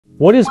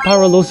What is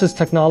pyrolysis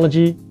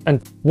technology,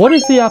 and what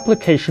is the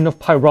application of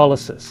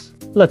pyrolysis?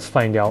 Let's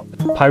find out.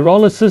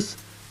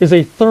 Pyrolysis is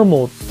a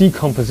thermal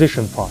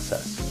decomposition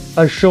process.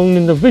 As shown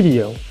in the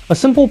video, a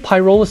simple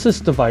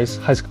pyrolysis device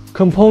has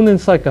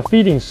components like a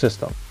feeding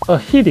system, a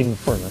heating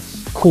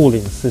furnace,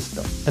 cooling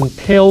system, and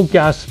pale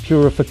gas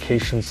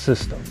purification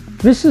system.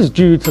 This is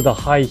due to the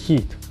high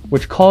heat,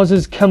 which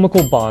causes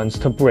chemical bonds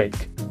to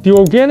break. The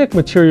organic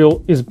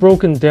material is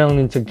broken down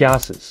into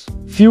gases,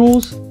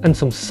 fuels, and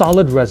some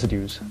solid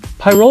residues.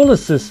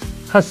 Pyrolysis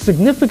has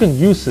significant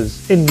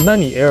uses in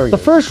many areas. The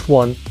first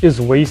one is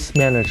waste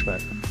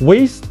management.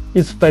 Waste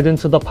is fed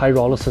into the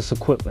pyrolysis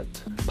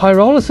equipment.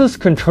 Pyrolysis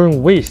can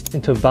turn waste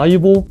into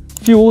valuable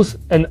fuels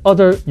and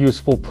other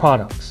useful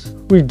products,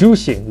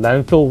 reducing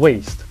landfill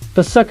waste.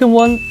 The second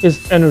one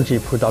is energy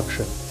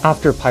production.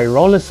 After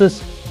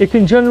pyrolysis, it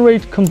can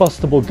generate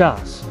combustible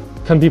gas,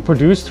 can be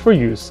produced for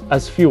use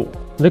as fuel,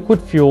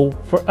 liquid fuel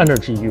for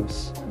energy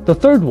use. The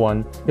third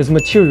one is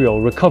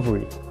material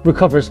recovery,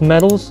 recovers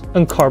metals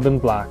and carbon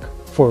black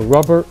for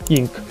rubber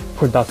ink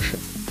production.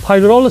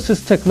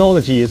 Pyrolysis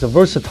technology is a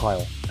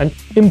versatile and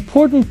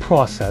important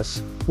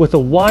process with a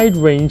wide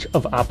range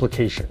of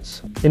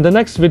applications. In the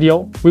next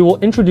video, we will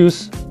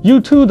introduce you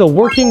to the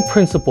working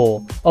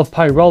principle of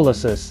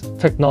pyrolysis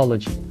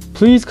technology.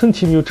 Please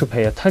continue to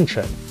pay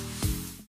attention.